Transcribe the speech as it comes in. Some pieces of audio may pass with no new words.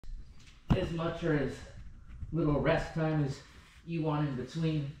as much or as little rest time as you want in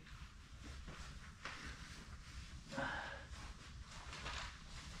between.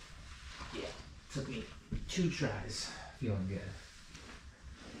 Yeah, took me 2 tries. Feeling good.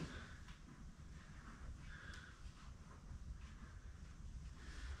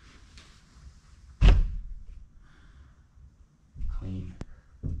 Clean.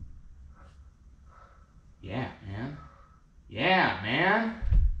 Yeah, man. Yeah, man.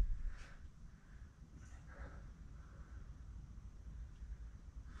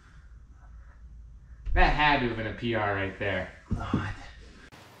 That had to have been a PR right there. God.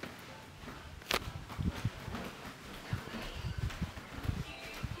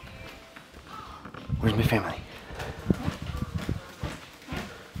 Where's my family?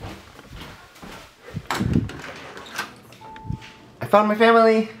 I found my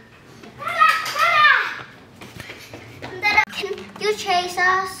family! Can you chase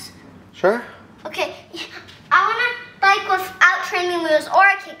us? Sure. Okay, I want a bike without training wheels or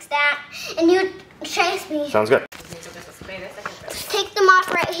a kickstand, and you chase me. Sounds good. Just take them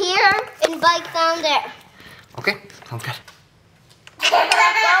off right here and bike down there. Okay, sounds good.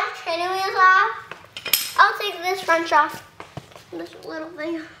 Both training wheels off. I'll take this wrench off. This little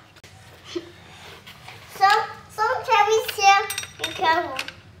thing. Some cherries here. You can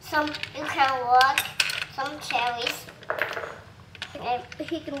walk. Some cherries. And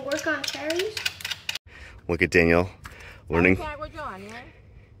he can work on cherries. Look at Daniel learning.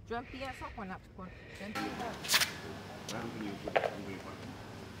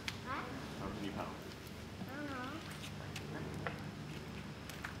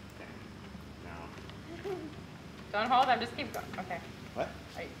 Don't hold them, just keep going. Okay. What?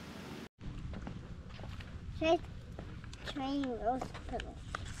 Training wheels pedal.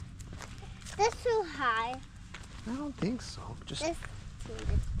 This too high. I don't think so. Just This too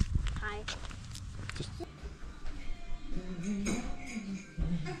high. Just...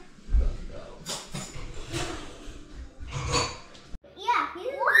 Yeah, he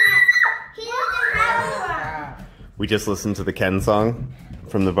doesn't have We just listened to the Ken song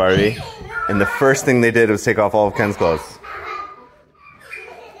from the Barbie, and the first thing they did was take off all of Ken's clothes.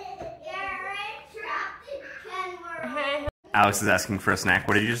 Alex is asking for a snack.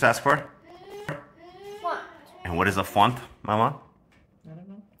 What did you just ask for? What? And what is a font, Mama? I don't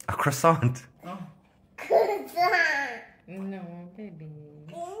know. A croissant. Oh. No, baby.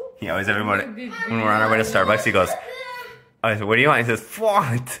 He always, everybody, when we're on our way to Starbucks, he goes, I said, what do you want? He says,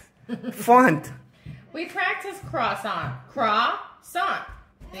 font. Font. We practice croissant. Croissant.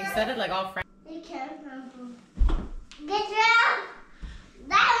 They said it like all French. Good job.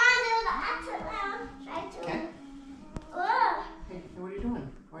 That one do the extra round. Try to. Okay. Ugh. Hey, what are you doing?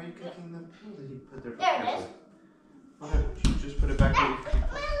 Why are you cooking the pool that you put there? There it is. Okay, just put it back where you...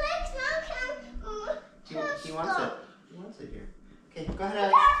 My legs now can. He wants it. He wants it here. Okay, go ahead,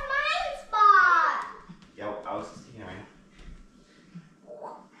 That's Alex. my spot. Yeah, Alex is taking it right now.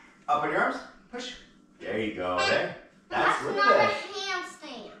 Up in your arms. Push. There you go. There. That's look not at a that.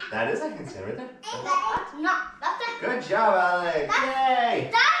 handstand. That is a handstand right there. That's not. That's a. Good job, Alex.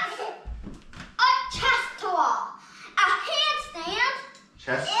 Yay. That's a chest to wall. A handstand.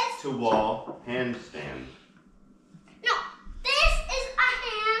 Chest to wall handstand. No, this is a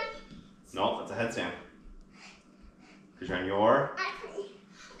hand. No, that's a headstand. Because you're on your...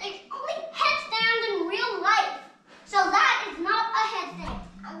 There's only headstand in real life. So that is not a headstand.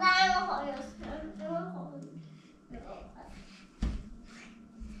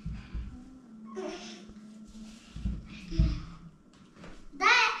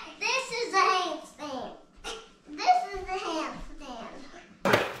 This is a handstand. This is the handstand.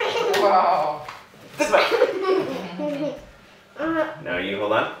 Wow. This way. No, you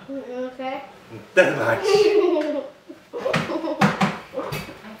hold on. Okay. That much.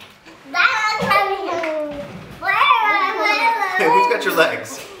 Hey, who's got your legs?